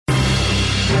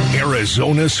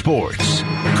Arizona Sports.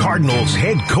 Cardinals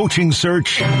head coaching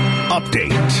search update.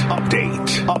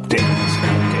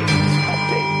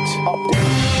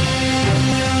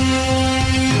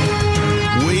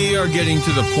 We are getting to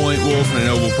the point, Wolf, and I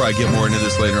know we'll probably get more into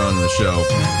this later on in the show.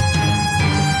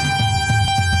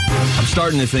 I'm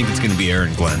starting to think it's going to be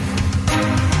Aaron Glenn.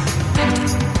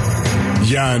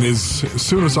 Yeah, and as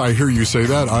soon as I hear you say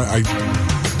that, I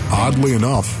oddly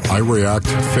enough, I react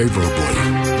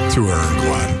favorably to Aaron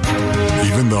Glenn,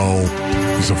 even though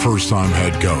he's a first-time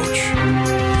head coach.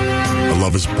 I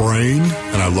love his brain,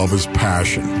 and I love his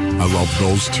passion. I love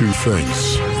those two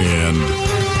things, and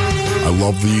I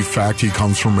love the fact he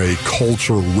comes from a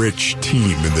culture-rich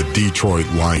team in the Detroit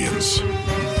Lions.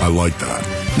 I like that.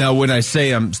 Now, when I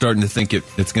say I'm starting to think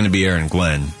it's going to be Aaron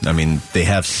Glenn, I mean, they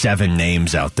have 7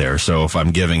 names out there, so if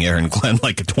I'm giving Aaron Glenn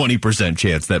like a 20%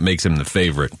 chance, that makes him the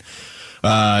favorite.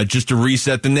 Just to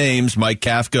reset the names, Mike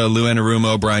Kafka, Lou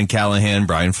Anarumo, Brian Callahan,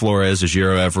 Brian Flores,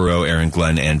 Ejiro Evero, Aaron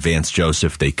Glenn, and Vance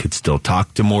Joseph. They could still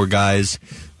talk to more guys.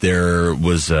 There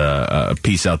was a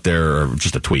piece out there, or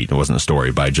just a tweet, it wasn't a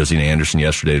story, by Josina Anderson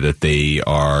yesterday that they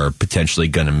are potentially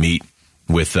going to meet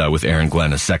with Aaron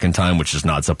Glenn a second time, which is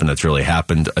not something that's really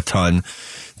happened a ton.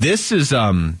 This is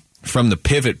from the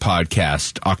Pivot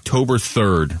podcast, October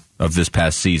 3rd of this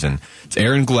past season. It's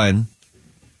Aaron Glenn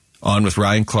on with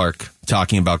Ryan Clark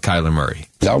talking about Kyler Murray.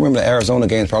 I remember the Arizona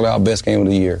game, probably our best game of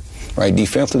the year, right?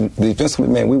 Defensively,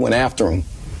 man, we went after him,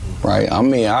 right? I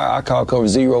mean, I call cover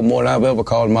 0 more than I've ever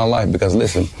called in my life because,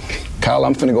 listen, Kyle,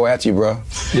 I'm finna go at you, bro.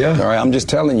 Yeah. All right, I'm just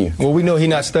telling you. Well, we know he's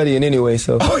not studying anyway,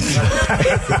 so. 4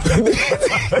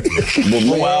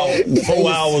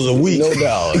 hours a week. No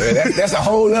doubt. That's a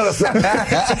whole other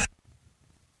side.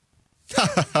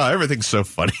 Everything's so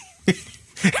funny.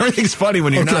 Everything's funny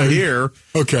when you're not here.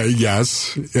 Okay,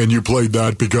 yes. And you played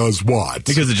that because what?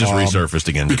 Because it just resurfaced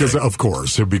again today. Because, of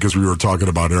course, because we were talking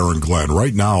about Aaron Glenn.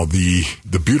 Right now, the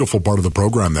beautiful part of the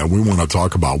program that we want to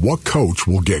talk about, what coach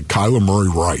will get Kyler Murray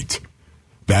right?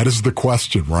 That is the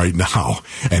question right now.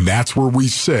 And that's where we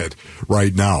sit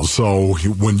right now. So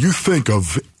when you think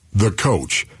of the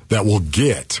coach that will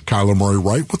get Kyler Murray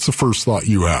right, what's the first thought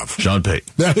you have? Sean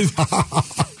Payton. That is...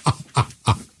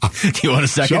 Do you want a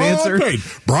second answer? Payton.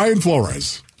 Brian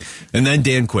Flores. And then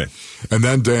Dan Quinn.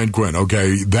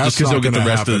 Okay, that's just not going to get the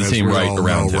rest of the team right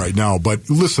around him right now. But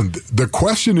listen, the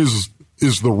question is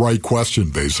the right question,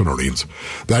 Basin Earnings.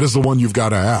 That is the one you've got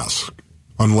to ask,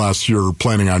 unless you're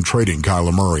planning on trading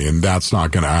Kyler Murray, and that's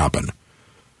not going to happen.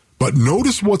 But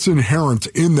notice what's inherent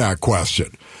in that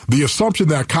question. The assumption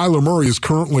that Kyler Murray is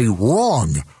currently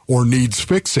wrong or needs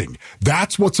fixing.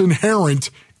 That's what's inherent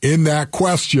in that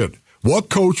question. What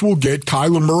coach will get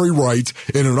Kyler Murray right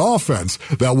in an offense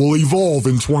that will evolve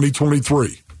in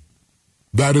 2023?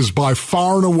 That is by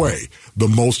far and away the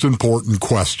most important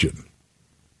question.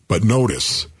 But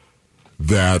notice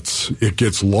that it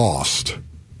gets lost.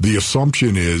 The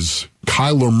assumption is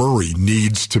Kyler Murray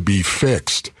needs to be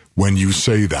fixed when you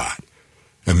say that.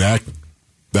 And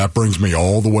that brings me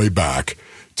all the way back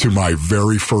to my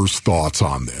very first thoughts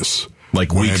on this.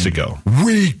 Weeks ago.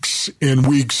 Weeks and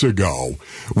weeks ago,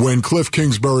 when Cliff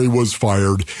Kingsbury was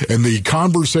fired and the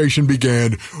conversation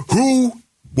began, who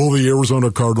will the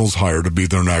Arizona Cardinals hire to be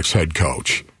their next head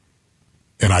coach?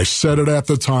 And I said it at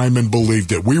the time and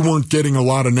believed it. We weren't getting a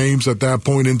lot of names at that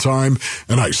point in time,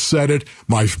 and I said it.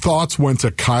 My thoughts went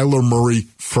to Kyler Murray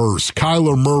first.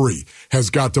 Kyler Murray has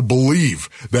got to believe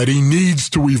that he needs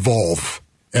to evolve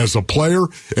as a player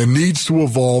and needs to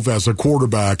evolve as a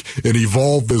quarterback and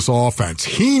evolve this offense.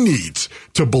 He needs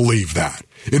to believe that.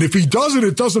 And if he doesn't,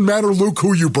 it doesn't matter, Luke,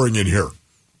 who you bring in here.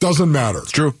 Doesn't matter.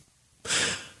 It's true.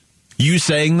 You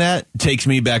saying that takes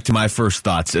me back to my first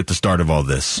thoughts at the start of all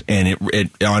this. And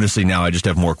it honestly, now I just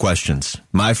have more questions.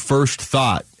 My first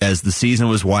thought as the season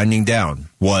was winding down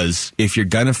was, if you're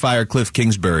going to fire Cliff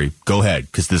Kingsbury, go ahead,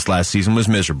 because this last season was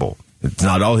miserable. It's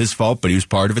not all his fault, but he was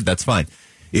part of it. That's fine.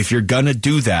 If you're going to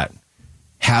do that,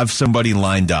 have somebody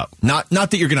lined up. Not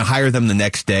that you're going to hire them the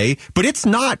next day, but it's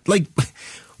not like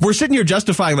we're sitting here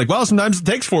justifying well, sometimes it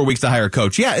takes 4 weeks to hire a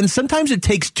coach. Yeah, and sometimes it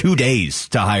takes 2 days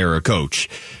to hire a coach.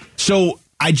 So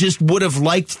I just would have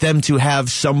liked them to have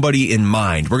somebody in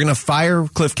mind. We're going to fire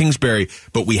Cliff Kingsbury,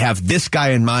 but we have this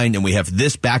guy in mind and we have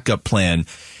this backup plan.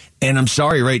 And I'm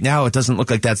sorry, right now it doesn't look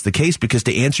like that's the case, because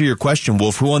to answer your question,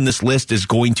 Wolf, who on this list is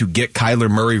going to get Kyler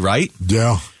Murray right?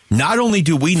 Yeah. Not only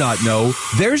do we not know,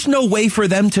 there's no way for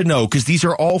them to know, because these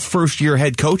are all first-year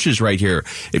head coaches right here.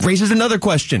 It raises another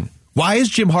question. Why is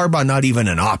Jim Harbaugh not even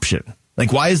an option?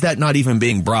 Why is that not even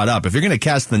being brought up? If you're going to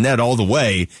cast the net all the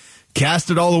way,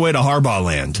 cast it all the way to Harbaugh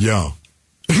land. Yeah.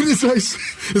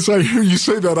 As I hear you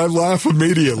say that, I laugh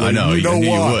immediately. I know, you know I knew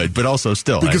why? you would, but also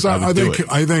still, because I think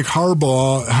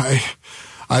Harbaugh.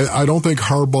 I don't think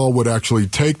Harbaugh would actually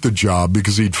take the job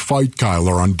because he'd fight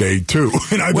Kyler on day 2.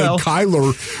 And I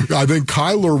think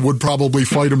Kyler would probably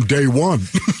fight him day 1.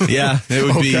 Yeah,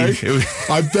 it would be.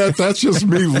 I bet that's just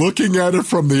me looking at it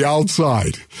from the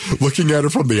outside. Looking at it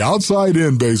from the outside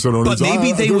in, based on but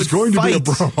maybe they would fight.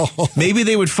 Maybe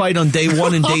they would fight on day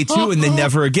 1 and day 2 and then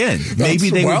never again. Maybe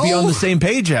they would be on the same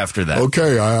page after that.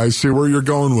 Okay, I see where you're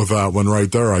going with that one right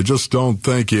there. I just don't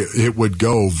think it would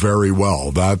go very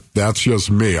well. That's just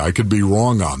me. I could be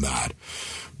wrong on that.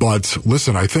 But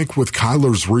listen, I think with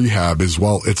Kyler's rehab as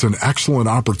well, it's an excellent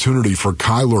opportunity for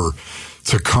Kyler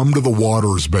to come to the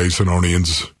waters,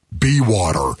 Basinonians. Be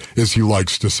water, as he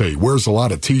likes to say. Wears a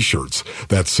lot of T-shirts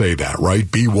that say that,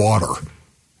 right? Be water.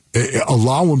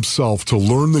 Allow himself to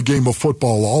learn the game of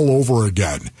football all over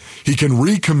again. He can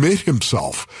recommit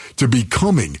himself to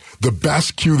becoming the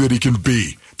best Q that he can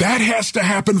be. That has to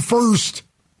happen first.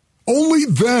 Only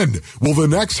then will the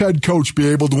next head coach be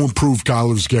able to improve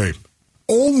Kyler's game.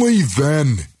 Only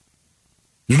then.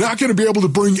 You're not going to be able to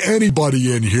bring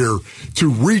anybody in here to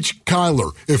reach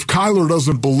Kyler if Kyler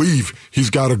doesn't believe he's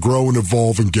got to grow and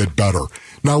evolve and get better.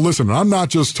 Now, listen, I'm not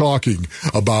just talking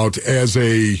about as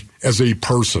a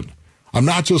person. I'm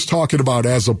not just talking about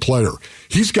as a player.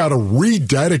 He's got to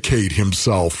rededicate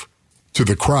himself to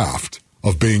the craft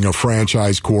of being a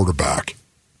franchise quarterback.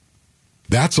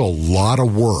 That's a lot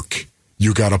of work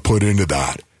you got to put into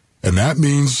that. And that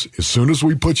means as soon as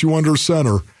we put you under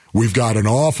center, we've got an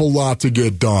awful lot to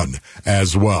get done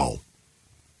as well.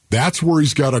 That's where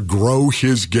he's got to grow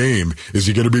his game. Is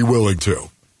he going to be willing to?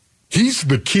 He's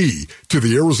the key to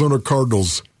the Arizona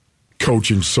Cardinals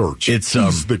coaching search.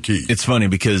 He's the key. It's funny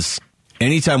because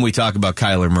anytime we talk about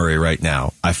Kyler Murray right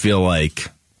now, I feel like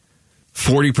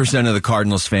 40% of the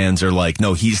Cardinals fans are like,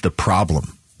 no, he's the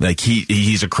problem. Like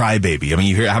he's a crybaby. I mean,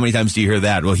 you hear how many times do you hear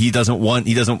that? Well, all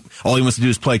he wants to do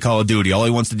is play Call of Duty. All he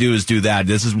wants to do is do that.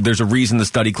 There's a reason the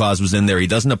study clause was in there. He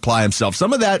doesn't apply himself.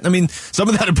 Some of that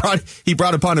he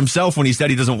brought upon himself when he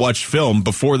said he doesn't watch film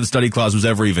before the study clause was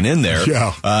ever even in there.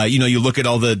 Yeah. You look at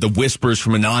all the whispers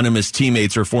from anonymous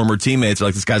teammates or former teammates,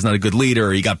 like this guy's not a good leader,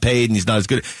 or he got paid and he's not as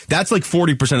good. That's like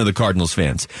 40% of the Cardinals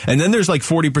fans. And then there's like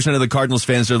 40% of the Cardinals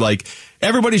fans that are like,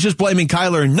 everybody's just blaming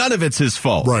Kyler and none of it's his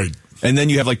fault. Right. And then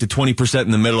you have like the 20% in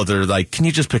the middle that are like, can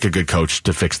you just pick a good coach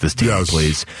to fix this team,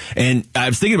 please? And I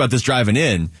was thinking about this driving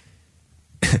in.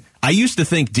 I used to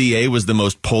think DA was the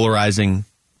most polarizing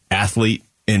athlete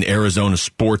in Arizona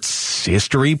sports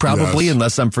history, probably,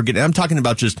 unless I'm forgetting. I'm talking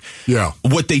about just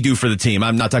what they do for the team.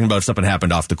 I'm not talking about if something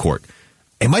happened off the court.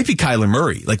 It might be Kyler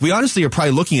Murray. Like, we honestly are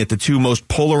probably looking at the two most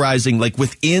polarizing, like,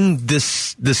 within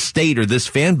this state or this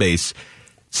fan base.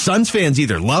 Suns fans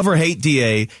either love or hate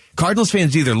DA. Cardinals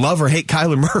fans either love or hate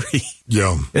Kyler Murray.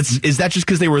 Yeah. Is that just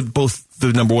because they were both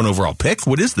the number one overall pick?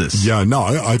 What is this? Yeah, no,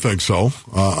 I think so.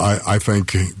 I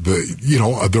think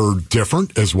they're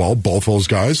different as well. Both those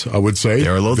guys, I would say.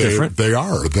 They're a little different. They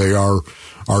are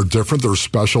different. They're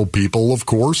special people, of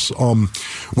course.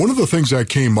 One of the things that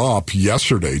came up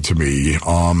yesterday to me,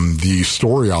 the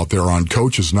story out there on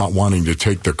coaches not wanting to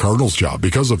take the Cardinals job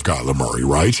because of Kyler Murray,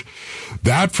 right?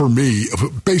 That, for me,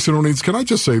 Basinonians, can I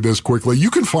just say this quickly?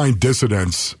 You can find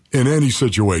dissidents in any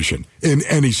situation, in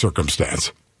any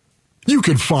circumstance. You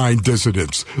can find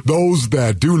dissidents, those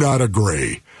that do not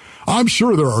agree. I'm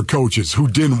sure there are coaches who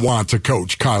didn't want to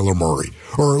coach Kyler Murray,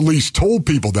 or at least told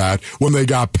people that when they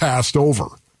got passed over.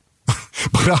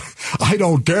 But I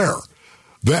don't care.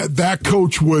 That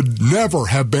coach would never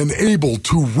have been able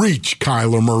to reach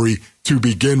Kyler Murray to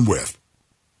begin with.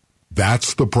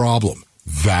 That's the problem.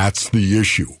 That's the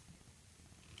issue.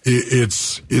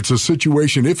 It's a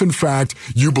situation, if in fact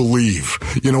you believe,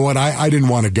 you know what, I didn't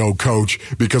want to go coach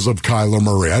because of Kyler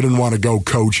Murray. I didn't want to go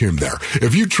coach him there.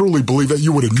 If you truly believe that,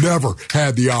 you would have never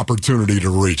had the opportunity to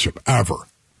reach him, ever.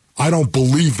 I don't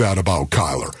believe that about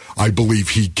Kyler. I believe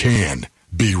he can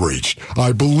be reached.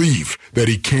 I believe that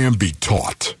he can be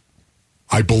taught.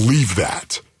 I believe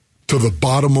that. To the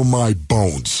bottom of my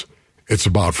bones. It's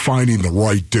about finding the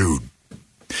right dude.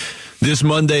 This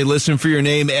Monday, listen for your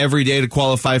name every day to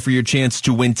qualify for your chance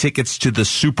to win tickets to the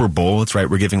Super Bowl. That's right,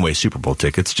 we're giving away Super Bowl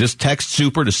tickets. Just text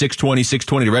SUPER to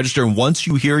 620-620 to register, and once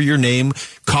you hear your name,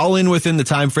 call in within the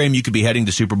time frame. You could be heading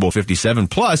to Super Bowl 57.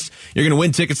 Plus, you're going to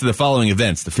win tickets to the following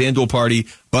events: the FanDuel Party,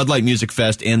 Bud Light Music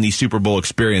Fest, and the Super Bowl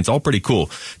experience. All pretty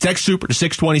cool. Text Super to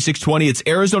 620-620. It's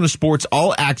Arizona Sports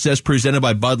All Access presented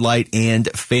by Bud Light and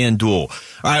FanDuel. All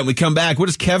right, when we come back, what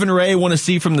does Kevin Ray want to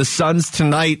see from the Suns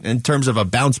tonight in terms of a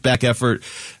bounce-back effort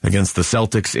against the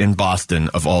Celtics in Boston,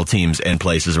 of all teams and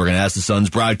places? We're going to ask the Suns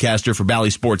broadcaster for Bally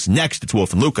Sports next. It's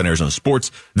Wolf and Luke on Arizona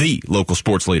Sports, the local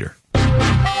sports leader.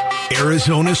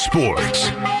 Arizona Sports,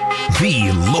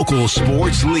 the local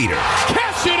sports leader.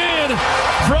 Cash it in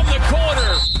from the corner.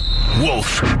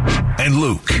 Wolf and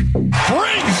Luke. Brings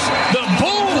the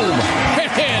boom.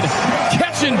 And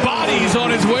catching bodies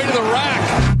on his way to the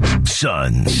rack.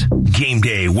 Suns, game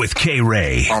day with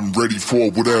K-Ray. I'm ready for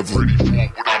whatever.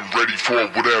 I'm ready for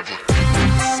whatever.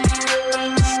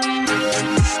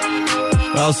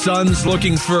 Well, Suns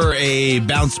looking for a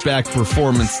bounce-back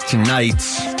performance tonight.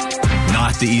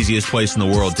 Not the easiest place in the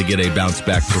world to get a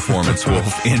bounce-back performance,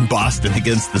 Wolf, in Boston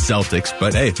against the Celtics.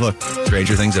 But, hey, look,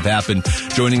 stranger things have happened.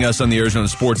 Joining us on the Arizona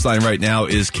Sports Line right now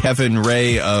is Kevin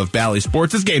Ray of Bally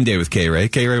Sports. It's game day with K-Ray.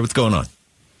 K-Ray, what's going on?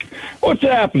 What's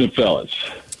happening, fellas?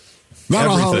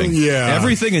 Everything.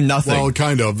 Everything and nothing. Well,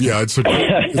 kind of. Yeah, it's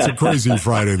a crazy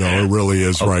Friday, though. It really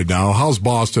is right now. How's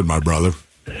Boston, my brother?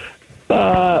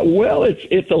 Well,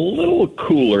 it's a little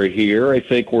cooler here. I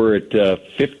think we're at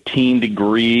 15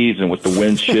 degrees, and with the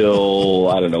wind chill,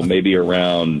 I don't know, maybe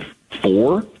around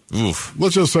 4. Oof.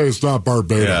 Let's just say it's not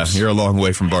Barbados. Yeah, you're a long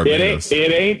way from Barbados.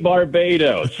 It ain't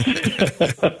Barbados.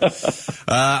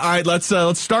 All right, let's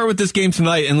start with this game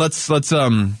tonight, and let's start with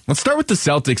the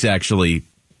Celtics. Actually,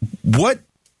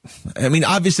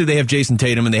 obviously they have Jason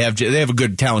Tatum and they have a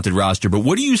good, talented roster, but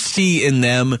what do you see in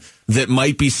them that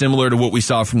might be similar to what we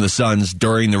saw from the Suns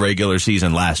during the regular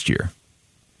season last year?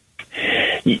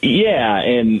 Yeah,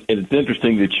 and it's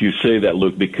interesting that you say that,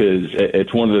 Luke, because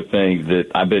it's one of the things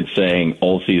that I've been saying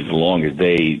all season long is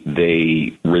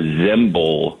they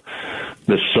resemble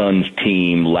the Suns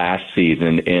team last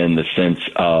season in the sense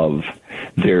of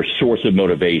their source of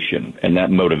motivation, and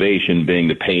that motivation being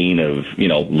the pain of,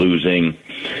 losing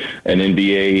an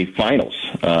NBA Finals.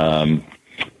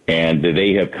 And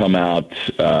they have come out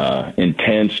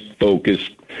intense,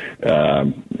 focused,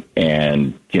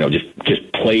 and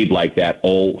just played like that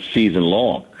all season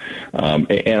long.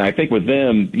 And I think with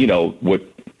them,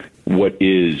 what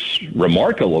is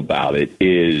remarkable about it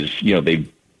is they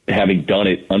having done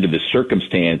it under the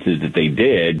circumstances that they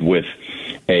did with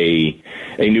a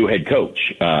new head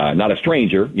coach, not a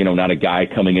stranger, not a guy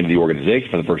coming into the organization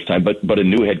for the first time, but a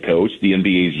new head coach, the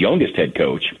NBA's youngest head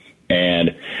coach.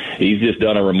 And he's just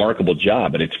done a remarkable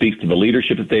job, and it speaks to the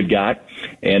leadership that they've got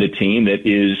and a team that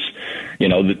is,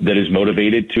 that is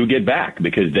motivated to get back,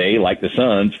 because they, like the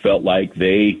Suns, felt like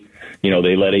they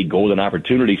let a golden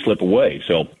opportunity slip away.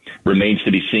 So remains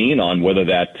to be seen on whether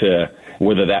that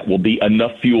will be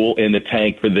enough fuel in the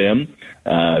tank for them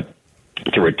to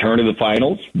return to the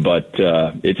finals. But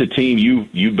it's a team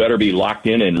you better be locked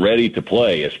in and ready to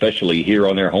play, especially here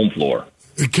on their home floor.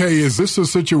 Kay, is this a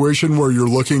situation where you're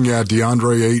looking at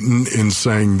DeAndre Ayton and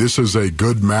saying this is a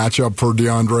good matchup for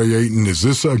DeAndre Ayton? Is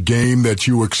this a game that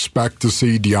you expect to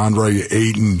see DeAndre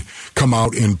Ayton come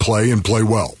out and play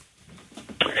well?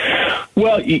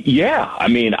 Well, yeah.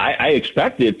 I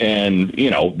expect it, and,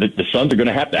 the Suns are going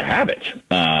to have it.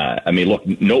 Look,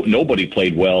 nobody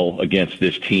played well against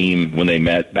this team when they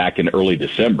met back in early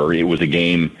December. It was a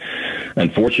game,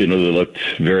 unfortunately, that looked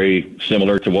very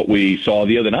similar to what we saw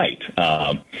the other night.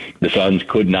 The Suns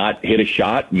could not hit a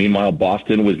shot. Meanwhile,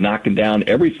 Boston was knocking down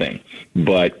everything.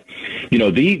 But,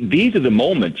 these are the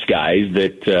moments, guys,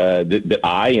 that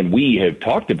I and we have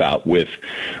talked about with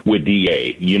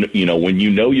DA. When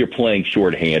you're playing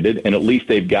shorthanded, and at least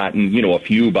they've gotten, a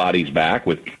few bodies back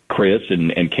with Chris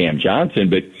and Cam Johnson.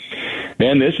 But,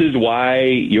 man, this is why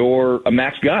you're a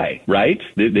max guy, right?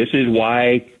 This is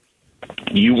why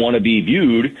you want to be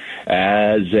viewed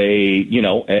as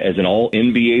as an all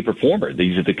NBA performer.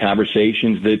 These are the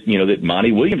conversations that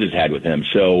Monty Williams has had with him.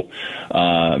 So,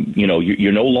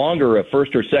 you're no longer a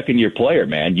first or second year player,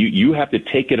 man. You have to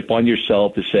take it upon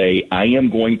yourself to say, I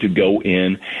am going to go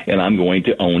in and I'm going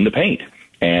to own the paint.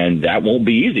 And that won't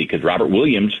be easy, because Robert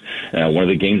Williams, one of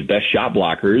the game's best shot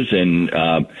blockers,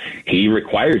 and he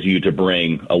requires you to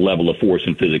bring a level of force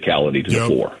and physicality to the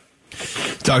floor.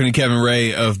 Talking to Kevin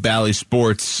Ray of Bally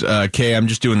Sports. Kay, I'm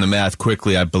just doing the math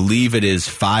quickly. I believe it is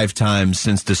 5 times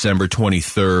since December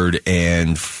 23rd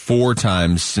and 4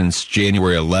 times since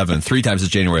January 11th. 3 times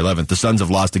since January 11th. The Suns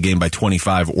have lost a game by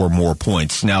 25 or more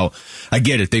points. Now, I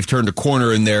get it. They've turned a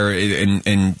corner in there,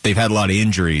 and they've had a lot of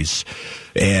injuries.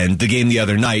 And the game the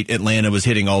other night, Atlanta was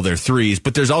hitting all their threes,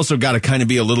 but there's also got to kind of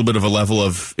be a little bit of a level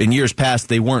of, in years past,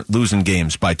 they weren't losing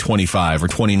games by 25 or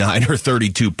 29 or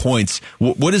 32 points.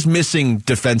 What is missing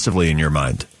defensively in your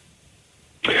mind?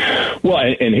 Well,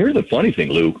 and here's the funny thing,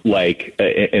 Luke.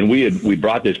 And we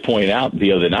brought this point out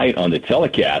the other night on the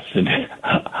telecast, and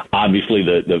obviously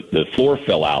the floor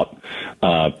fell out.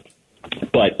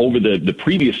 But over the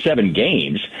previous 7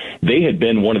 games, they had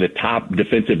been one of the top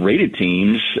defensive rated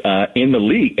teams in the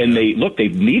league. And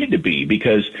they've needed to be,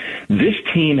 because this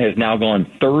team has now gone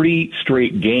 30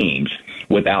 straight games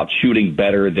without shooting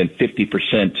better than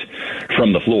 50%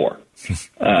 from the floor.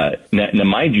 Now,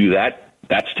 mind you,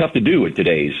 that's tough to do in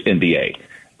today's NBA.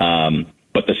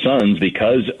 But the Suns,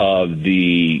 because of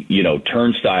the,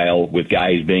 turnstile with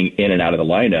guys being in and out of the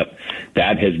lineup,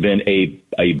 that has been a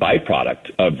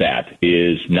byproduct of that,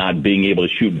 is not being able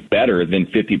to shoot better than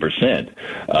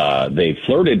 50%. They've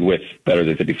flirted with better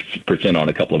than 50% on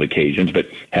a couple of occasions, but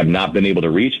have not been able to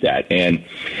reach that. And,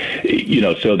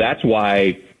 so that's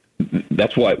why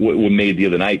what made the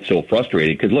other night so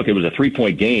frustrating. Because, look, it was a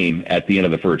 3-point game at the end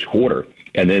of the first quarter.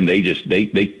 And then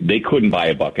they couldn't buy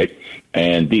a bucket,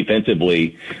 and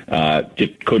defensively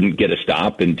just couldn't get a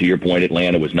stop. And to your point,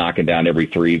 Atlanta was knocking down every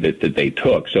three that they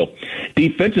took. So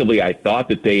defensively, I thought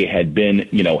that they had been,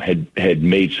 had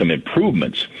made some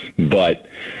improvements, but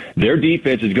their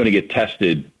defense is going to get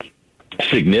tested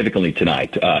significantly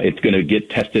tonight. It's going to get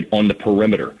tested on the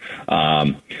perimeter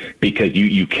because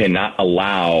you cannot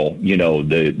allow,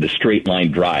 the straight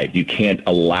line drive. You can't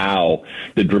allow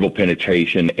the dribble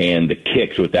penetration and the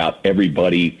kicks without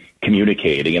everybody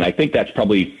communicating. And I think that's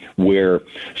probably where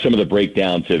some of the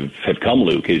breakdowns have come,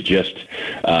 Luke, is just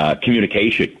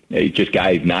communication. It's just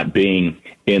guys not being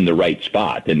in the right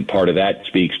spot. And part of that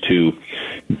speaks to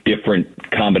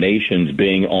different combinations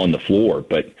being on the floor.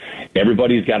 But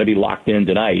everybody's got to be locked in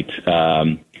tonight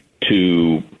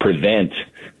to prevent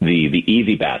the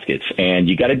easy baskets. And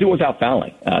you got to do it without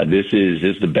fouling. This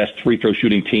is the best free throw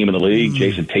shooting team in the league.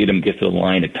 Jason Tatum gets to the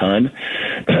line a ton.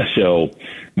 So,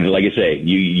 like I say,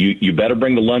 you better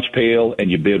bring the lunch pail, and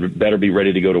you better be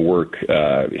ready to go to work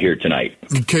here tonight.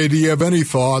 Okay, do you have any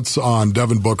thoughts on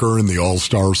Devin Booker and the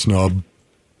All-Star snub?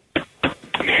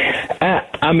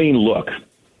 I mean, look,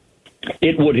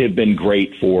 it would have been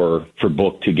great for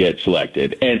Book to get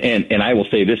selected. And I will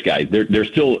say this, guys, there's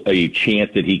still a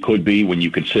chance that he could be, when you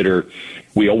consider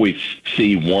we always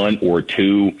see 1 or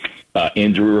 2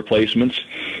 injury replacements.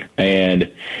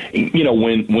 And,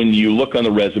 when you look on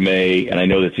the resume, and I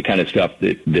know that's the kind of stuff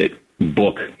that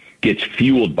Book gets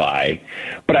fueled by,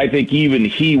 but I think even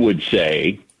he would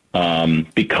say,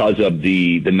 because of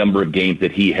the number of games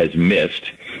that he has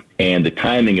missed and the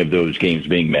timing of those games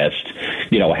being missed,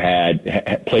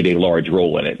 had played a large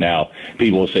role in it. Now,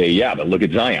 people will say, yeah, but look at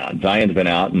Zion. Zion's been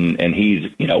out, and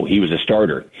he's, he was a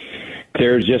starter.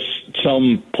 There's just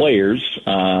some players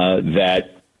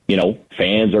that,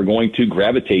 fans are going to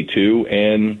gravitate to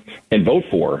and vote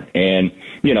for. And,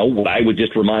 what I would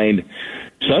just remind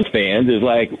Suns fans is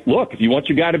like, look, if you want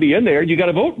your guy to be in there, you got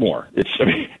to vote more. It's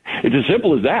as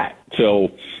simple as that.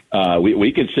 So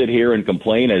we can sit here and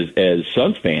complain as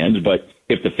Suns fans, but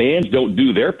if the fans don't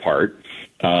do their part,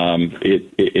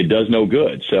 it does no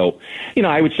good. So,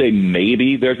 I would say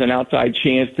maybe there's an outside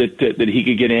chance that he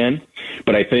could get in,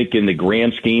 but I think in the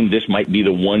grand scheme, this might be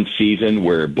the one season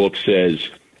where Book says,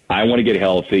 I want to get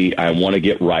healthy, I want to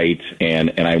get right,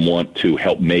 and I want to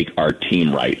help make our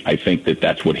team right. I think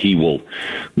that's what he will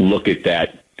look at,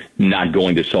 that not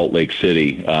going to Salt Lake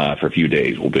City for a few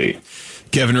days will be.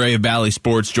 Kevin Ray of Bally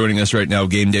Sports joining us right now.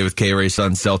 Game day with K-Ray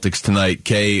Suns Celtics tonight.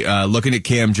 Kay, looking at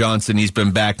Cam Johnson, he's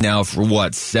been back now for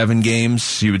 7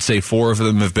 games? You would say 4 of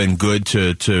them have been good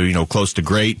to close to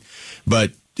great,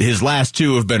 but his last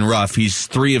 2 have been rough. He's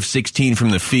 3 of 16 from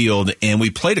the field, and we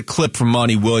played a clip from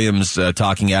Monty Williams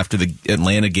talking after the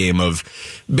Atlanta game of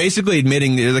basically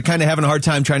admitting they're kind of having a hard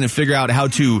time trying to figure out how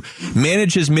to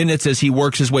manage his minutes as he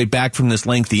works his way back from this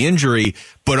lengthy injury,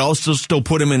 but also still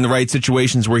put him in the right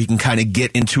situations where he can kind of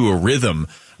get into a rhythm.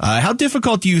 How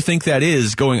difficult do you think that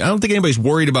is going? I don't think anybody's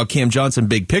worried about Cam Johnson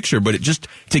big picture, but just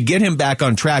to get him back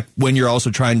on track when you're also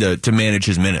trying to manage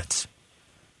his minutes.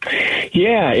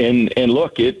 Yeah, and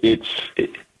look,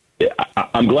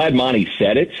 I'm glad Monty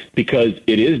said it, because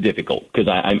it is difficult. Because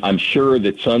I'm sure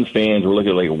that Suns fans were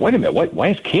looking like, wait a minute, why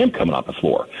is Cam coming off the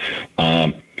floor?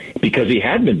 Because he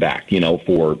had been back,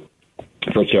 for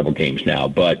several games now.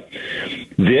 But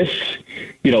this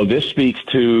speaks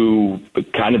to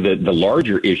kind of the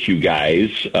larger issue, guys.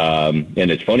 And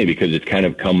it's funny because it's kind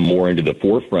of come more into the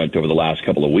forefront over the last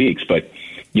couple of weeks. But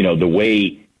the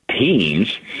way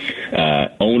teams,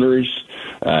 owners,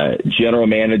 general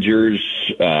managers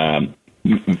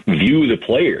view the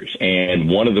players. And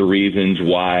one of the reasons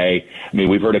why,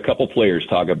 we've heard a couple players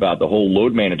talk about the whole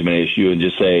load management issue and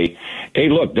just say, hey,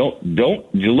 look,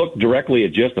 don't look directly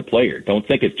at just the player. Don't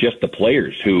think it's just the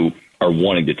players who are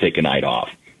wanting to take a night off.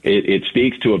 It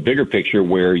speaks to a bigger picture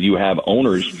where you have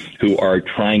owners who are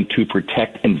trying to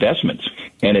protect investments,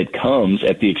 and it comes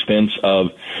at the expense of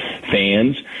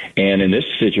fans. And in this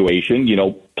situation,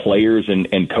 players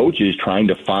and coaches trying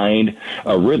to find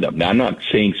a rhythm. Now, I'm not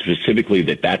saying specifically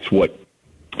that that's what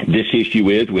this issue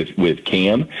is with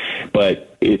Cam,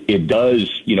 but it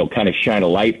does, kind of shine a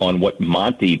light on what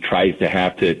Monty tries to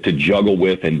have to juggle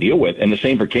with and deal with. And the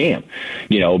same for Cam,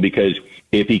 because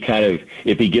if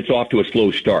he gets off to a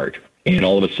slow start and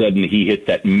all of a sudden he hits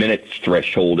that minute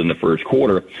threshold in the first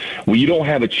quarter, well, you don't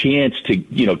have a chance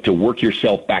to work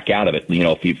yourself back out of it.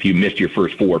 If you missed your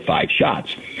first 4 or 5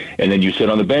 shots, and then you sit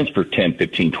on the bench for 10,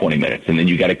 15, 20 minutes, and then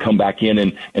you got to come back in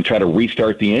and try to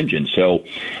restart the engine. So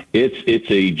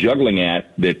it's a juggling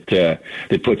act that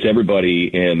puts everybody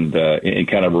in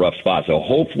kind of a rough spot. So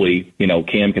hopefully,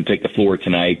 Cam can take the floor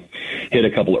tonight, hit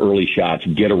a couple of early shots,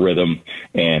 get a rhythm,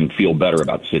 and feel better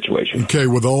about the situation. Okay,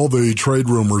 with all the trade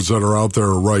rumors that are out there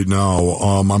right now,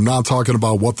 I'm not talking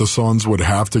about what the Suns would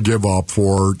have to give up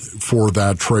for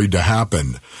that trade to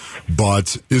happen,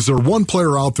 but is there one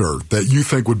player out there that you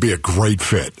think would be a great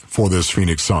fit for this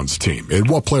Phoenix Suns team? And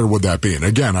what player would that be? And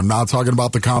again, I'm not talking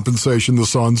about the compensation the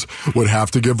Suns would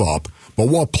have to give up, but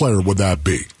what player would that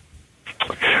be?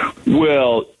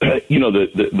 Well,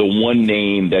 the one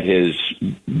name that has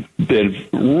been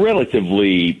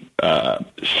relatively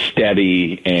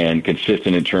steady and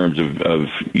consistent in terms of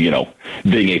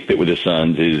being a fit with the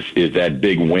Suns is that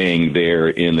big wing there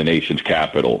in the nation's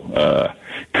capital,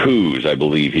 Kuz, I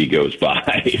believe he goes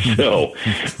by. So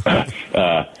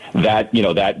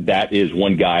that is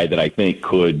one guy that I think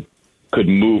could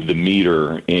move the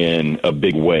meter in a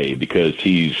big way, because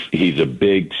he's a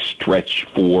big stretch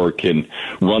four, can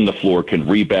run the floor, can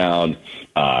rebound,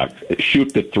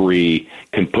 shoot the three,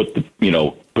 can put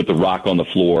the rock on the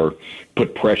floor,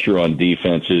 put pressure on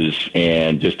defenses,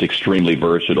 and just extremely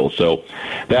versatile. So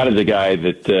that is a guy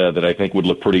that I think would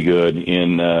look pretty good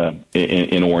in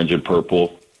orange and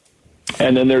purple.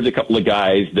 And then there's a couple of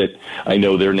guys that I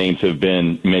know their names have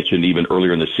been mentioned even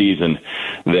earlier in the season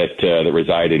that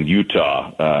reside in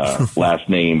Utah. Last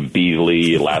name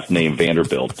Beasley, last name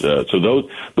Vanderbilt. So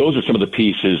those are some of the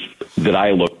pieces that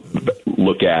I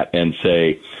look at and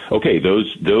say, okay,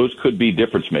 those could be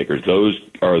difference makers. Those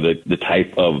are the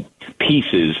type of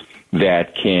pieces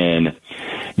that can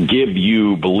give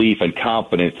you belief and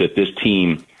confidence that this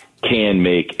team can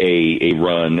make a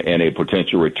run and a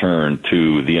potential return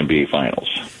to the NBA Finals.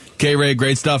 K-Ray,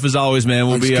 great stuff as always, man.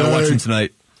 We'll be watching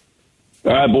tonight.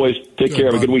 All right, boys. Take care.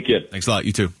 Have a good weekend. Thanks a lot.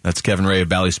 You too. That's Kevin Ray of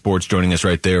Bally Sports joining us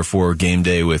right there for Game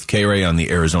Day with K-Ray on the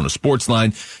Arizona Sports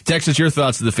Line. Text us your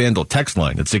thoughts to the FanDuel text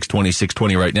line at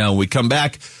 620-620 right now. When we come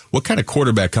back, what kind of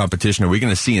quarterback competition are we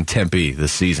going to see in Tempe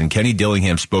this season? Kenny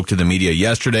Dillingham spoke to the media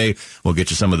yesterday. We'll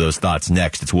get you some of those thoughts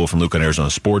next. It's Wolf and Luke on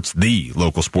Arizona Sports, the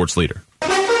local sports leader.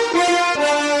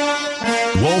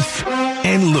 Wolf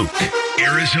and Luke,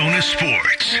 Arizona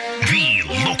Sports, the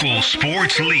local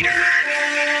sports leader.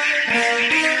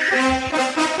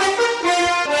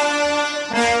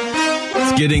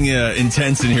 It's getting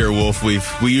intense in here, Wolf. We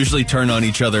usually turn on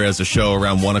each other as a show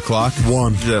around 1 o'clock.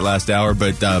 That last hour,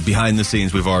 but behind the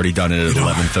scenes, we've already done it at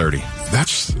 11:30.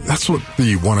 That's what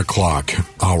the 1 o'clock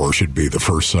hour should be. The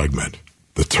first segment,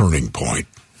 the turning point.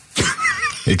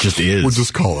 It just is. We'll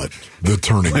just call it the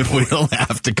turning point. We don't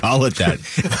have to call it that.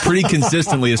 Pretty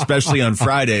consistently, especially on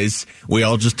Fridays, we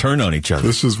all just turn on each other.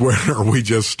 This is where we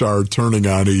just start turning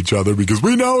on each other because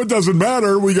we know it doesn't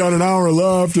matter. We got an hour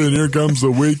left, and here comes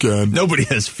the weekend. Nobody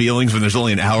has feelings when there's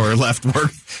only an hour left of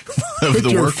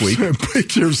the work week.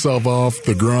 Pick yourself off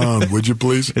the ground, would you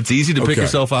please? It's easy to pick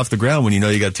yourself off the ground when you know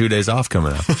you got 2 days off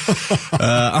coming up.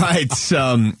 All right,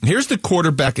 here's the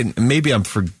quarterback, and maybe I'm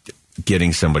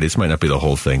forgetting somebody. This might not be the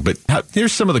whole thing, but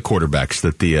here's some of the quarterbacks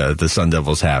that the Sun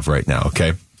Devils have right now,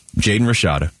 okay? Jaden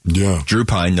Rashada. Yeah. Drew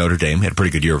Pine, Notre Dame, had a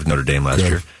pretty good year with Notre Dame last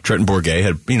year. Trenton Bourguet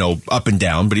had, up and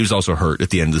down, but he was also hurt at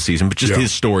the end of the season, but just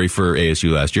his story for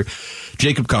ASU last year.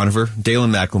 Jacob Conover,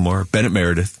 Dalen McLemore, Bennett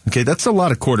Meredith. Okay, that's a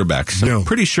lot of quarterbacks. I'm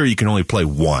pretty sure you can only play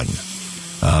one.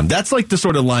 That's like the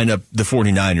sort of lineup the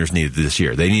 49ers needed this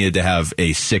year. They needed to have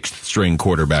a sixth-string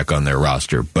quarterback on their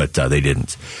roster, but they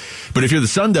didn't. But if you're the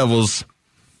Sun Devils,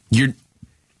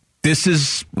 this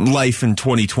is life in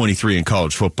 2023 in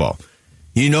college football.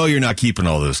 You know you're not keeping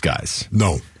all those guys.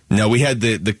 No. No, we had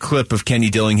the clip of Kenny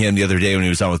Dillingham the other day when he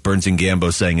was on with Burns and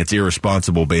Gambo saying it's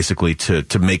irresponsible basically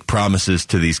to make promises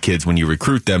to these kids when you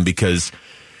recruit them because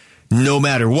no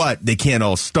matter what, they can't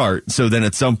all start. So then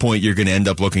at some point you're going to end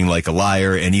up looking like a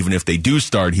liar. And even if they do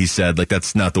start, he said, like,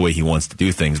 that's not the way he wants to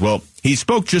do things. Well, he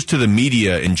spoke just to the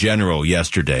media in general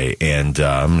yesterday. And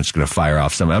I'm just going to fire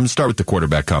off some. I'm going to start with the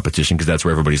quarterback competition because that's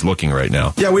where everybody's looking right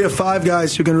now. Yeah, we have 5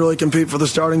 guys who can really compete for the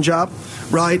starting job,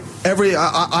 right?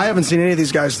 I haven't seen any of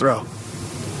these guys throw.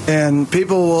 And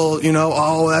people will,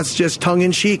 oh, that's just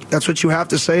tongue-in-cheek. That's what you have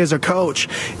to say as a coach.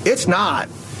 It's not.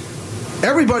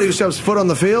 Everybody who steps foot on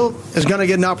the field is going to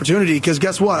get an opportunity because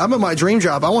guess what? I'm in my dream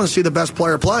job. I want to see the best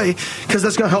player play because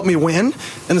that's going to help me win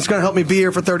and it's going to help me be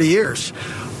here for 30 years.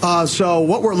 So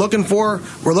what we're looking for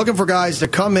guys to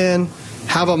come in,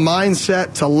 have a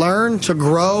mindset to learn, to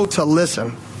grow, to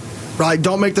listen. Right?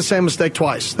 Don't make the same mistake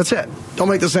twice. That's it. Don't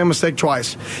make the same mistake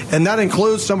twice. And that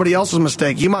includes somebody else's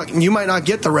mistake. You might not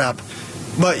get the rep.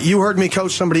 But you heard me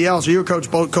coach somebody else, or you Coach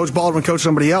Baldwin coach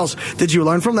somebody else. Did you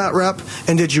learn from that rep,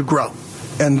 and did you grow?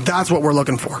 And that's what we're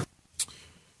looking for.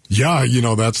 Yeah,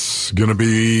 that's going to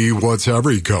be what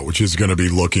every coach is going to be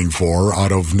looking for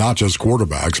out of not just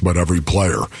quarterbacks, but every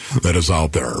player that is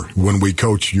out there. When we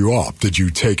coach you up, did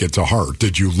you take it to heart?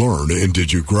 Did you learn and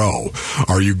did you grow?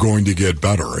 Are you going to get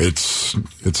better? It's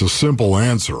a simple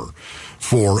answer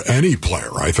for any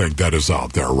player, I think, that is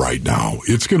out there right now.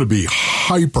 It's going to be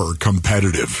hyper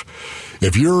competitive.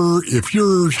 If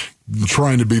you're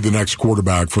trying to be the next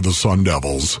quarterback for the Sun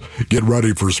Devils, get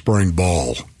ready for spring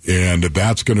ball. And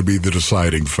that's going to be the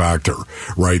deciding factor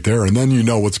right there. And then you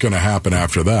know what's going to happen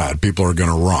after that. People are going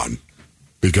to run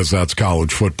because that's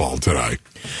college football today.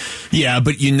 Yeah,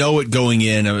 but you know it going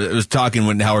in. I was talking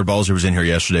when Howard Balzer was in here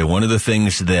yesterday. One of the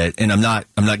things that, and I'm not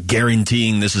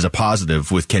guaranteeing this is a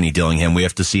positive with Kenny Dillingham. We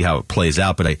have to see how it plays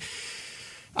out. But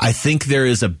I think there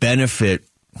is a benefit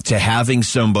to having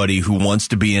somebody who wants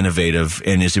to be innovative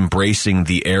and is embracing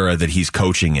the era that he's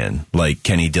coaching in, like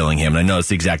Kenny Dillingham. And I know it's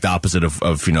the exact opposite of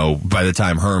by the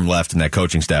time Herm left and that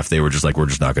coaching staff, they were just like, we're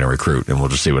just not going to recruit and we'll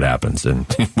just see what happens. And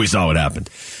we saw what happened.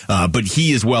 But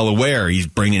he is well aware he's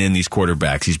bringing in these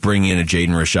quarterbacks. He's bringing in a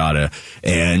Jaden Rashada.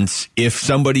 And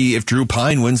if Drew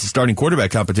Pine wins the starting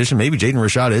quarterback competition, maybe Jaden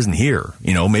Rashada isn't here.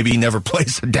 Maybe he never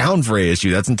plays down for ASU.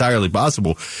 That's entirely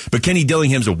possible. But Kenny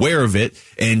Dillingham's aware of it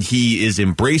and he is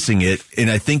embracing it, and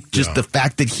I think just the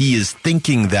fact that he is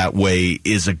thinking that way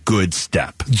is a good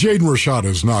step. Jaden Rashada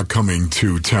is not coming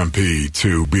to Tempe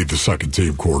to be the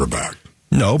second-team quarterback.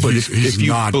 No, but if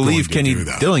you believe Kenny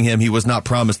Dillingham, he was not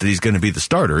promised that he's going to be the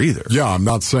starter either. Yeah, I'm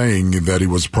not saying that he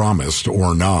was promised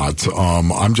or not.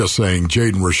 I'm just saying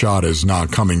Jaden Rashada is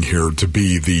not coming here to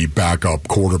be the backup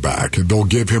quarterback. They'll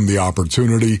give him the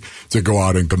opportunity to go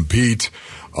out and compete.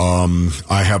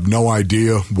 I have no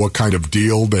idea what kind of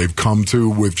deal they've come to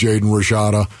with Jaden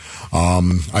Rashada.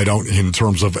 I don't, in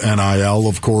terms of NIL,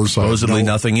 of course. Supposedly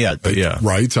nothing yet, but yeah.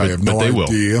 Right, I have no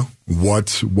idea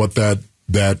what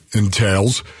that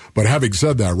entails. But having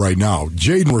said that right now,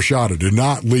 Jaden Rashada did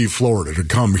not leave Florida to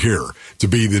come here to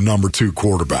be the number 2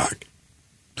 quarterback.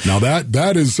 Now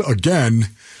that is, again,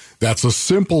 that's a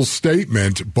simple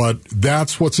statement, but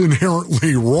that's what's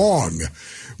inherently wrong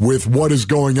with what is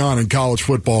going on in college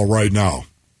football right now.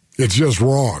 It's just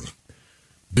wrong.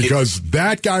 Because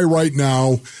that guy right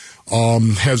now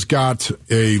has got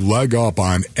a leg up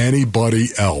on anybody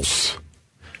else.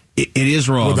 It is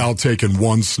wrong. Without taking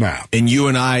one snap. And you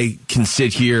and I can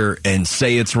sit here and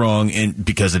say it's wrong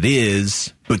because it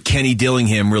is, but Kenny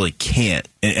Dillingham really can't.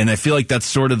 And I feel like that's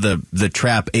sort of the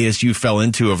trap ASU fell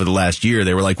into over the last year.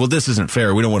 They were like, well, this isn't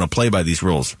fair. We don't want to play by these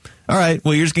rules. All right,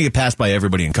 well, you're just going to get passed by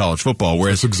everybody in college football.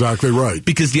 Whereas, that's exactly right.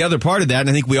 Because the other part of that, and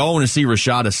I think we all want to see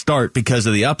Rashada start because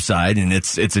of the upside, and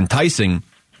it's enticing.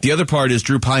 The other part is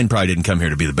Drew Pine probably didn't come here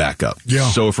to be the backup. Yeah.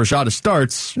 So if Rashada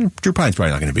starts, Drew Pine's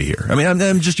probably not going to be here. I mean,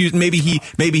 I'm just using, maybe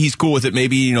he's cool with it.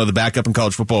 Maybe, the backup in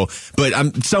college football.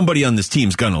 But somebody on this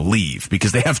team's going to leave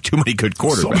because they have too many good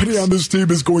quarterbacks. Somebody on this team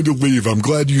is going to leave. I'm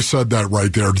glad you said that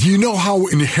right there. Do you know how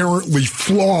inherently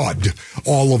flawed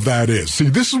all of that is? See,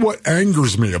 this is what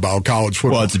angers me about college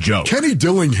football. Well, it's a joke. Kenny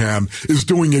Dillingham is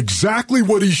doing exactly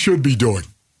what he should be doing.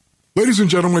 Ladies and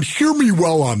gentlemen, hear me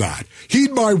well on that.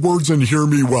 Heed my words and hear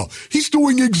me well. He's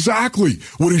doing exactly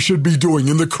what he should be doing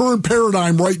in the current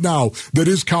paradigm right now that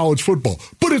is college football.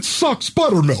 But it sucks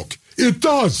buttermilk. It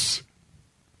does.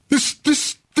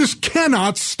 This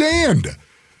cannot stand.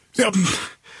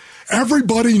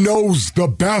 Everybody knows the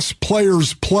best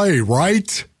players play,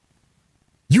 right?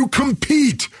 You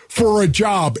compete for a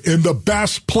job and the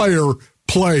best player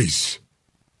plays.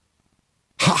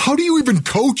 how do you even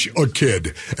coach a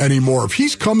kid anymore? If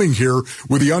he's coming here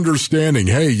with the understanding,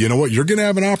 hey, you know what? You're going to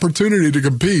have an opportunity to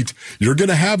compete. You're going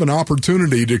to have an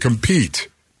opportunity to compete.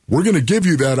 We're going to give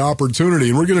you that opportunity,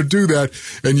 and we're going to do that,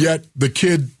 and yet the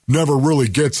kid never really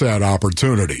gets that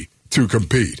opportunity to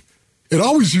compete. It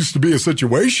always used to be a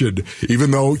situation,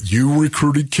 even though you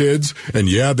recruited kids, and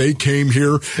yeah, they came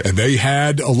here, and they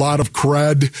had a lot of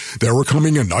cred. They were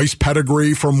coming a nice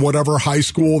pedigree from whatever high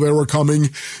school they were coming.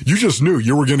 You just knew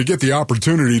you were going to get the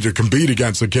opportunity to compete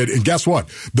against a kid, and guess what?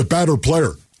 The better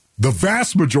player, the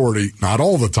vast majority, not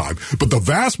all the time, but the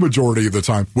vast majority of the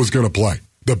time was going to play.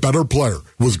 The better player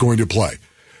was going to play.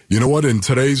 You know what? In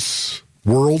today's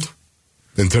world,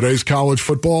 in today's college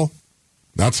football,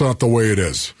 that's not the way it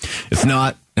is. It's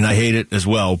not, and I hate it as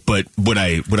well. But what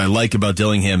I like about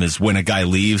Dillingham is when a guy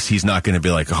leaves, he's not going to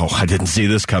be like, oh, I didn't see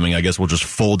this coming. I guess we'll just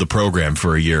fold the program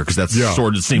for a year, because that's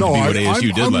sort of seemed to be what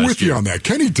ASU did last year. I'm with you on that.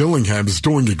 Kenny Dillingham is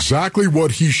doing exactly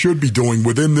what he should be doing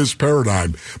within this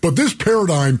paradigm. But this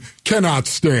paradigm cannot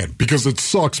stand because it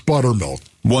sucks buttermilk.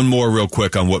 One more real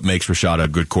quick on what makes Rashad a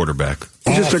good quarterback.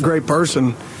 He's just a great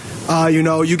person.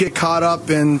 You get caught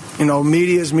up in,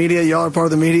 media is media. Y'all are part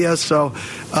of the media. So,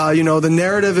 the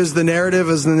narrative is the narrative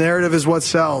is what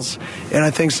sells. And I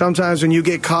think sometimes when you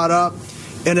get caught up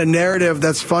in a narrative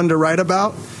that's fun to write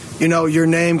about, your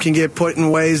name can get put in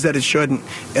ways that it shouldn't.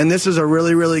 And this is a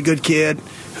really, really good kid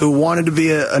who wanted to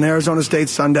be an Arizona State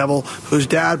Sun Devil, whose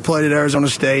dad played at Arizona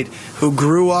State, who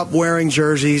grew up wearing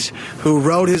jerseys, who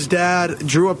wrote his dad,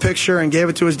 drew a picture and gave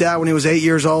it to his dad when he was 8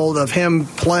 years old of him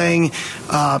playing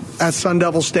at Sun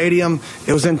Devil Stadium.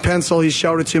 It was in pencil. He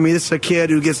showed it to me. This is a kid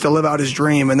who gets to live out his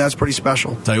dream, and that's pretty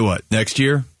special. Tell you what, next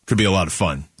year could be a lot of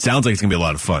fun. Sounds like it's going to be a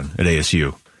lot of fun at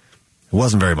ASU. It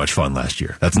wasn't very much fun last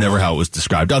year. That's never how it was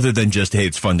described, other than just, hey,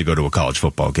 it's fun to go to a college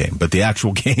football game. But the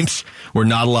actual games were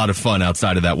not a lot of fun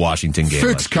outside of that Washington game.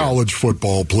 Fix college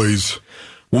football, please.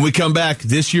 When we come back,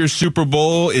 this year's Super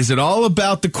Bowl, is it all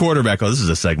about the quarterback? Oh, this is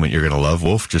a segment you're going to love,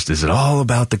 Wolf. Just, is it all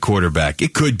about the quarterback?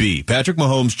 It could be. Patrick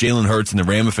Mahomes, Jalen Hurts, and the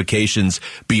ramifications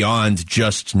beyond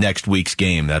just next week's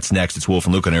game. That's next. It's Wolf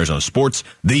and Luke on Arizona Sports,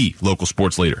 the local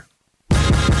sports leader.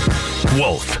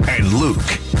 Wolf and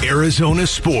Luke, Arizona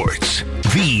Sports,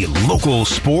 the local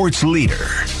sports leader.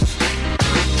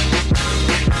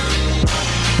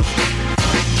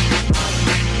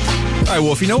 All right,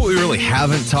 Wolf, you know what we really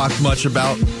haven't talked much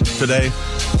about today?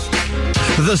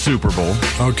 The Super Bowl.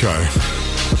 Okay.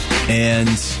 And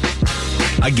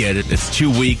I get it. It's 2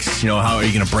 weeks. How are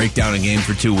you going to break down a game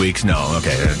for 2 weeks? No.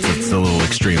 Okay. It's a little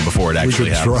extreme before it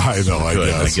actually happens. We could try, though, I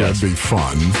guess. That'd be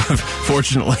fun.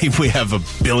 Fortunately, we have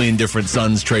a billion different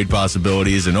Suns trade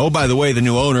possibilities. And, oh, by the way, the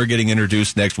new owner getting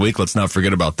introduced next week. Let's not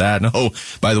forget about that. And, oh,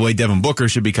 by the way, Devin Booker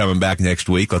should be coming back next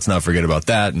week. Let's not forget about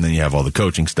that. And then you have all the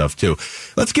coaching stuff, too.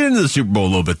 Let's get into the Super Bowl a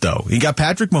little bit, though. You got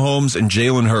Patrick Mahomes and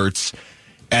Jalen Hurts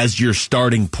as your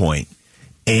starting point.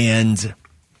 And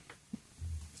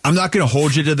I'm not going to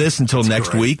hold you to this until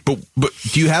next week, but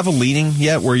do you have a leaning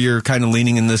yet where you're kind of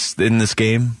leaning in this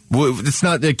game? It's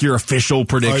not like your official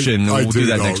prediction. We'll do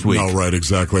that next week. No, right,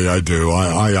 exactly. I do.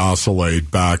 I oscillate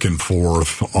back and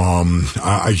forth.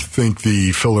 I think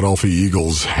the Philadelphia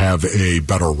Eagles have a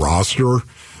better roster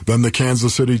than the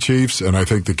Kansas City Chiefs, and I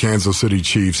think the Kansas City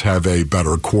Chiefs have a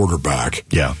better quarterback.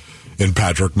 Yeah. In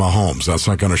Patrick Mahomes. That's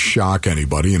not going to shock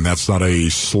anybody, and that's not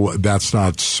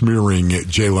smearing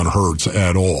Jalen Hurts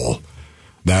at all.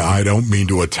 Now, I don't mean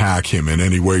to attack him in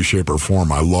any way, shape, or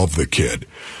form. I love the kid.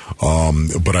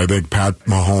 But I think Pat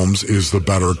Mahomes is the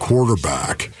better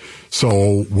quarterback.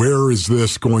 So where is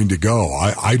this going to go?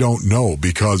 I don't know,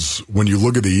 because when you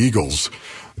look at the Eagles,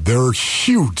 their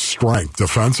huge strength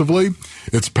defensively,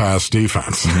 it's pass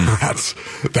defense.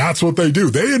 That's what they do.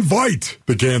 They invite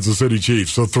the Kansas City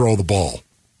Chiefs to throw the ball.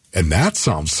 And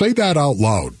say that out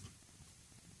loud.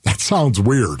 That sounds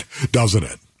weird, doesn't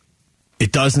it?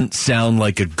 It doesn't sound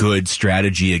like a good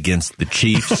strategy against the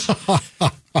Chiefs.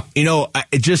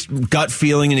 It just gut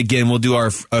feeling, and again, we'll do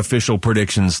our official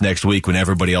predictions next week when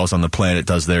everybody else on the planet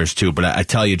does theirs too. But I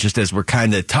tell you, just as we're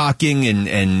kind of talking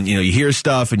and you hear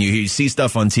stuff and you see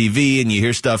stuff on TV and you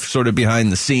hear stuff sort of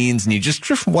behind the scenes and you just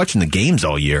from watching the games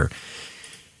all year,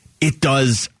 it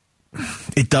does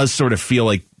sort of feel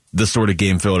like the sort of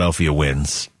game Philadelphia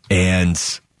wins. And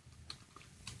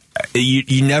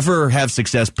you never have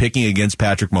success picking against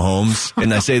Patrick Mahomes.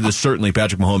 And I say this, certainly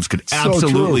Patrick Mahomes could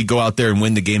absolutely go out there and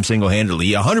win the game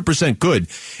single-handedly. 100% could.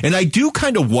 And I do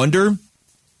kind of wonder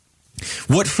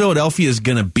what Philadelphia is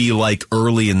going to be like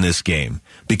early in this game.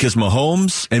 Because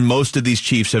Mahomes and most of these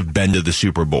Chiefs have been to the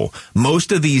Super Bowl.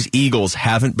 Most of these Eagles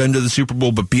haven't been to the Super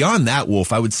Bowl. But beyond that,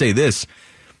 Wolf, I would say this.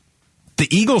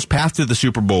 The Eagles' path to the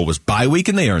Super Bowl was bye week,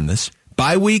 and they earned this.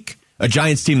 Bye week, a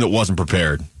Giants team that wasn't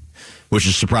prepared, which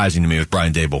is surprising to me with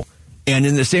Brian Daboll. And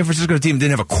in the San Francisco team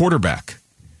didn't have a quarterback.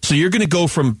 So you're going to go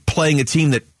from playing a team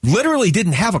that literally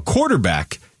didn't have a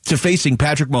quarterback to facing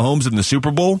Patrick Mahomes in the Super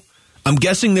Bowl. I'm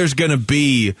guessing there's going to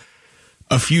be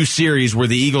a few series where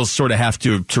the Eagles sort of have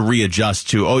to readjust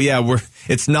to,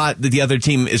 it's not that the other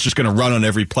team is just going to run on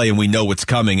every play and we know what's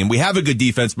coming. And we have a good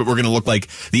defense, but we're going to look like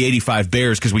the 85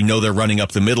 Bears because we know they're running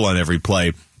up the middle on every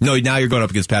play. No, now you're going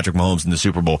up against Patrick Mahomes in the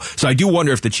Super Bowl. So I do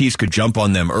wonder if the Chiefs could jump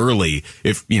on them early.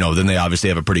 If, then they obviously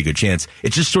have a pretty good chance.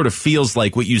 It just sort of feels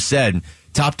like what you said,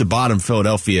 top to bottom,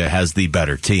 Philadelphia has the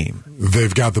better team.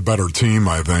 They've got the better team,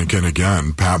 I think. And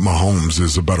again, Pat Mahomes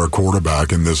is a better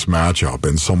quarterback in this matchup.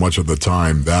 And so much of the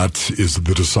time, that is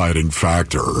the deciding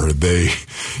factor.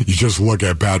 You just look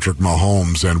at Patrick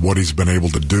Mahomes and what he's been able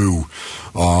to do.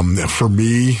 For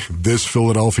me, this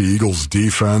Philadelphia Eagles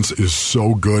defense is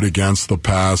so good against the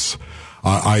pass.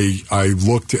 I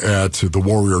looked at the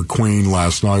Warrior Queen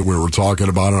last night. We were talking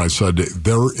about it. I said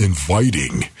they're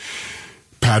inviting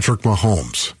Patrick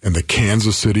Mahomes and the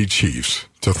Kansas City Chiefs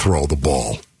to throw the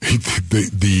ball.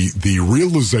 The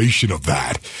realization of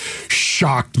that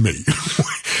shocked me.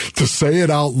 To say it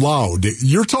out loud,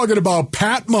 you're talking about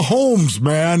Pat Mahomes,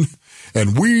 man,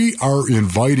 and we are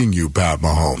inviting you, Pat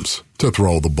Mahomes, to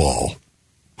throw the ball.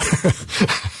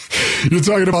 You're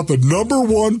talking about the number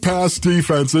one pass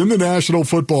defense in the National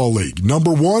Football League.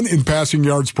 Number one in passing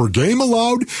yards per game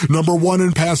allowed. Number one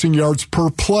in passing yards per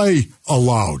play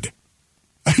allowed.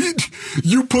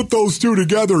 You put those two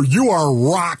together, you are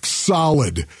rock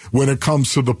solid when it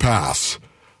comes to the pass.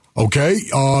 Okay?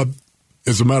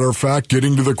 As a matter of fact,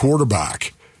 getting to the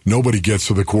quarterback. Nobody gets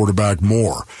to the quarterback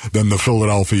more than the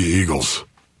Philadelphia Eagles.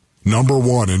 Number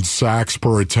one in sacks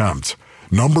per attempt.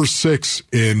 Number 6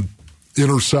 in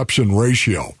interception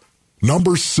ratio.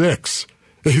 Number 6.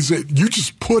 You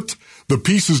just put the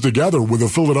pieces together with the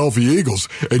Philadelphia Eagles,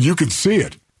 and you can see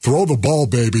it. Throw the ball,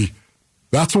 baby.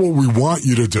 That's what we want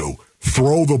you to do.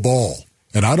 Throw the ball.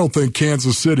 And I don't think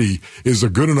Kansas City is a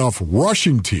good enough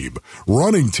running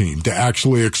team to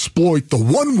actually exploit the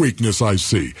one weakness I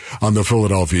see on the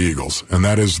Philadelphia Eagles, and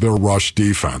that is their rush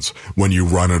defense when you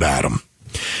run it at them.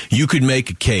 You could make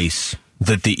a case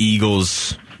that the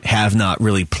Eagles have not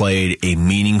really played a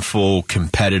meaningful,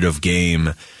 competitive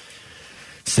game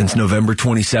since November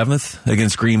 27th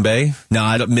against Green Bay. Now,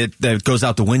 I admit that goes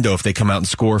out the window if they come out and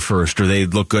score first or they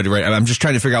look good. Right? I'm just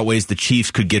trying to figure out ways the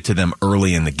Chiefs could get to them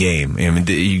early in the game. I mean,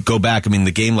 you go back,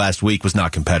 the game last week was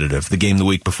not competitive. The game the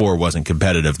week before wasn't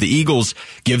competitive. The Eagles,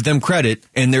 give them credit,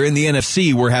 and they're in the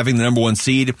NFC where having the number one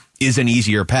seed is an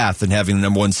easier path than having the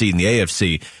number one seed in the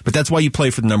AFC. But that's why you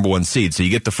play for the number one seed. So you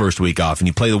get the first week off and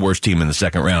you play the worst team in the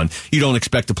second round. You don't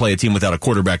expect to play a team without a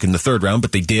quarterback in the third round,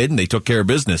 but they did, and they took care of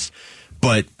business.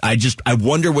 But I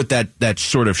wonder what that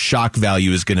sort of shock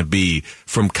value is going to be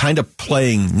from kind of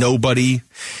playing nobody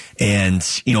and,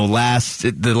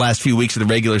 the last few weeks of the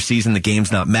regular season, the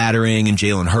game's not mattering and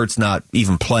Jalen Hurts not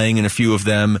even playing in a few of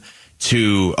them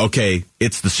to, okay,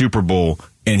 it's the Super Bowl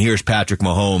and here's Patrick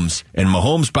Mahomes. And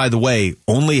Mahomes, by the way,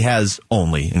 only has,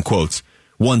 in quotes,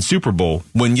 one Super Bowl.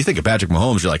 When you think of Patrick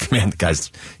Mahomes, you're like, man, the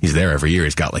guy's, he's there every year.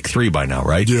 He's got like 3 by now,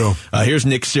 right? Yeah. Here's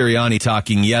Nick Sirianni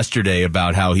talking yesterday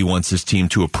about how he wants his team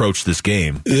to approach this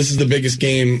game. This is the biggest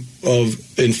game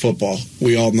in football.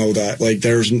 We all know that. Like,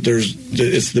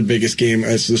 it's the biggest game.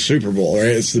 It's the Super Bowl, right?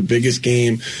 It's the biggest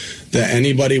game that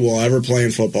anybody will ever play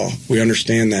in football. We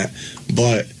understand that.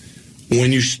 But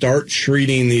when you start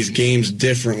treating these games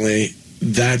differently,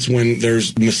 that's when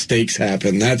there's mistakes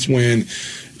happen. That's when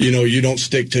you don't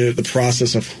stick to the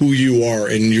process of who you are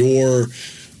and your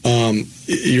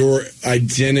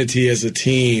identity as a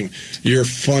team, your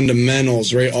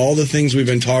fundamentals, right? All the things we've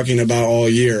been talking about all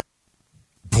year.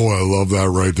 Boy, I love that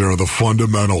right there. The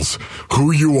fundamentals,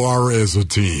 who you are as a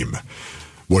team,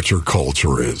 what your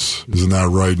culture is. Isn't that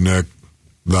right, Nick?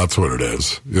 That's what it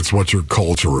is. It's what your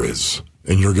culture is.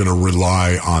 And you're going to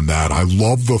rely on that. I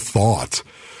love the thought.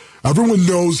 Everyone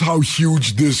knows how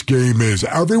huge this game is.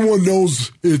 Everyone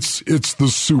knows it's the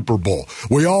Super Bowl.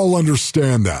 We all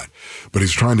understand that. But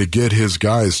he's trying to get his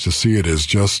guys to see it as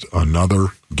just another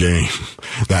game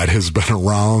that has been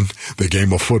around, the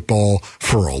game of football,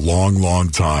 for a long, long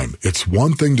time. It's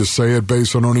one thing to say it,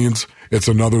 Basinonians. It's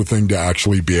another thing to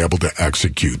actually be able to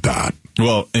execute that.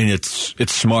 Well, and it's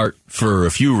smart for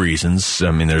a few reasons.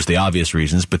 There's the obvious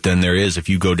reasons, but then there is, if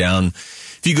you go down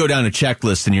a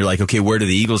checklist and you're like, okay, where do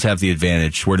the Eagles have the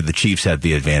advantage? Where do the Chiefs have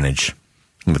the advantage?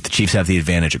 But the Chiefs have the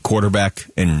advantage at quarterback,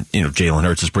 and Jalen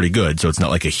Hurts is pretty good, so it's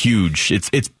not like a huge. It's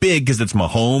big because it's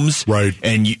Mahomes, right?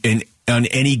 And on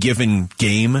any given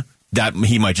game, that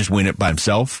he might just win it by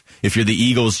himself. If you're the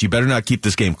Eagles, you better not keep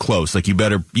this game close. Like, you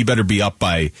better be up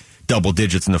by double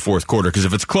digits in the fourth quarter, because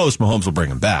if it's close, Mahomes will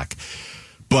bring him back.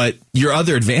 But your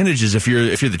other advantage is if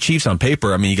you're the Chiefs on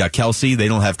paper, I mean, you got Kelsey. They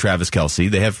don't have Travis Kelsey.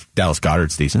 They have Dallas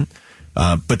Goedert's decent.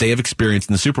 But they have experience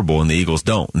in the Super Bowl, and the Eagles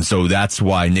don't. And so that's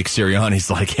why Nick Sirianni's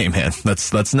like, hey, man,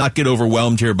 let's not get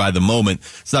overwhelmed here by the moment.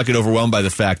 Let's not get overwhelmed by the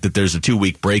fact that there's a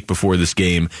 2-week break before this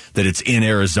game, that it's in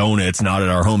Arizona, it's not at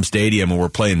our home stadium, and we're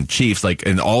playing the Chiefs, like,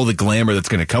 and all the glamour that's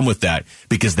going to come with that,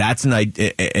 because that's an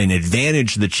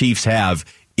advantage the Chiefs have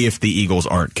if the Eagles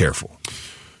aren't careful.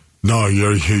 No,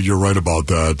 you're right about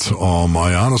that.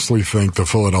 I honestly think the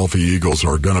Philadelphia Eagles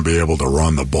are going to be able to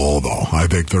run the ball, though. I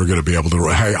think they're going to be able to.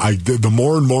 The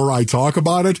more and more I talk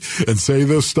about it and say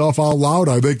this stuff out loud,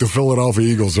 I think the Philadelphia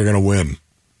Eagles are going to win.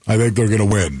 I think they're going to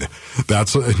win.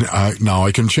 Now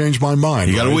I can change my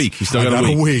mind. You got a week. You still got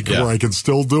a week. Where I can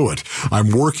still do it. I'm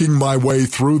working my way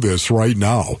through this right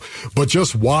now. But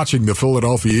just watching the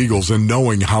Philadelphia Eagles and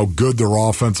knowing how good their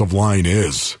offensive line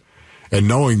is, and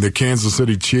knowing the Kansas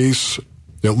City Chiefs,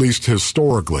 at least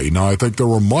historically, now I think they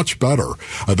were much better.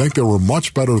 I think they were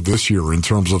much better this year in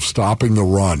terms of stopping the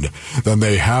run than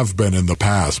they have been in the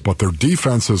past. But their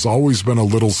defense has always been a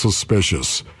little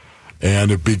suspicious.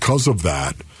 And because of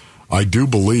that, I do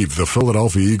believe the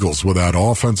Philadelphia Eagles, with that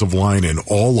offensive line and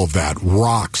all of that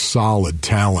rock-solid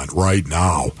talent right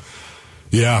now,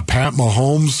 yeah, Pat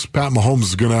Mahomes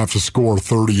is going to have to score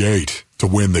 38 to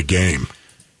win the game.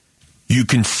 You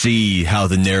can see how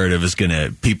the narrative is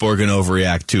people are going to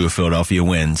overreact to if Philadelphia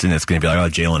wins, and it's going to be like, oh,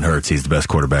 Jalen Hurts, he's the best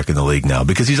quarterback in the league now,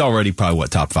 because he's already probably,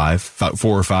 top 4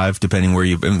 or 5, depending where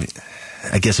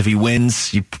I guess if he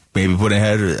wins, you maybe put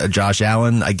ahead Josh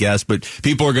Allen, I guess, but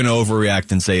people are going to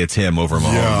overreact and say it's him over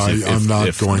Mahomes. Yeah, I'm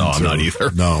not going to. No, I'm not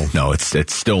either. No,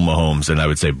 it's still Mahomes, and I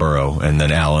would say Burrow, and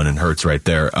then Allen and Hurts right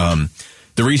there.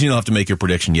 The reason you don't have to make your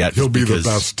prediction yet, he'll be the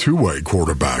best two-way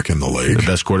quarterback in the league. The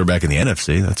best quarterback in the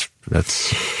NFC.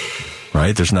 That's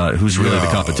right. There's not who's really the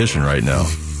competition right now.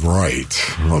 Right.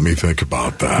 Let me think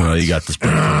about that. Well, you got this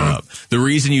break coming up. The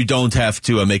reason you don't have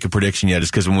to make a prediction yet is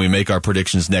because when we make our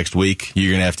predictions next week,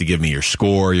 you're going to have to give me your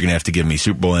score. You're going to have to give me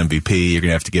Super Bowl MVP. You're going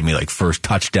to have to give me first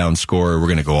touchdown score. We're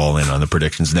going to go all in on the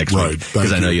predictions next week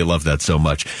because I know you love that so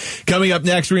much. Coming up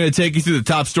next, we're going to take you through the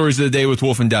top stories of the day with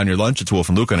Wolf and Down Your Lunch. It's Wolf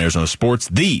and Luke on Arizona Sports,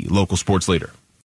 the local sports leader.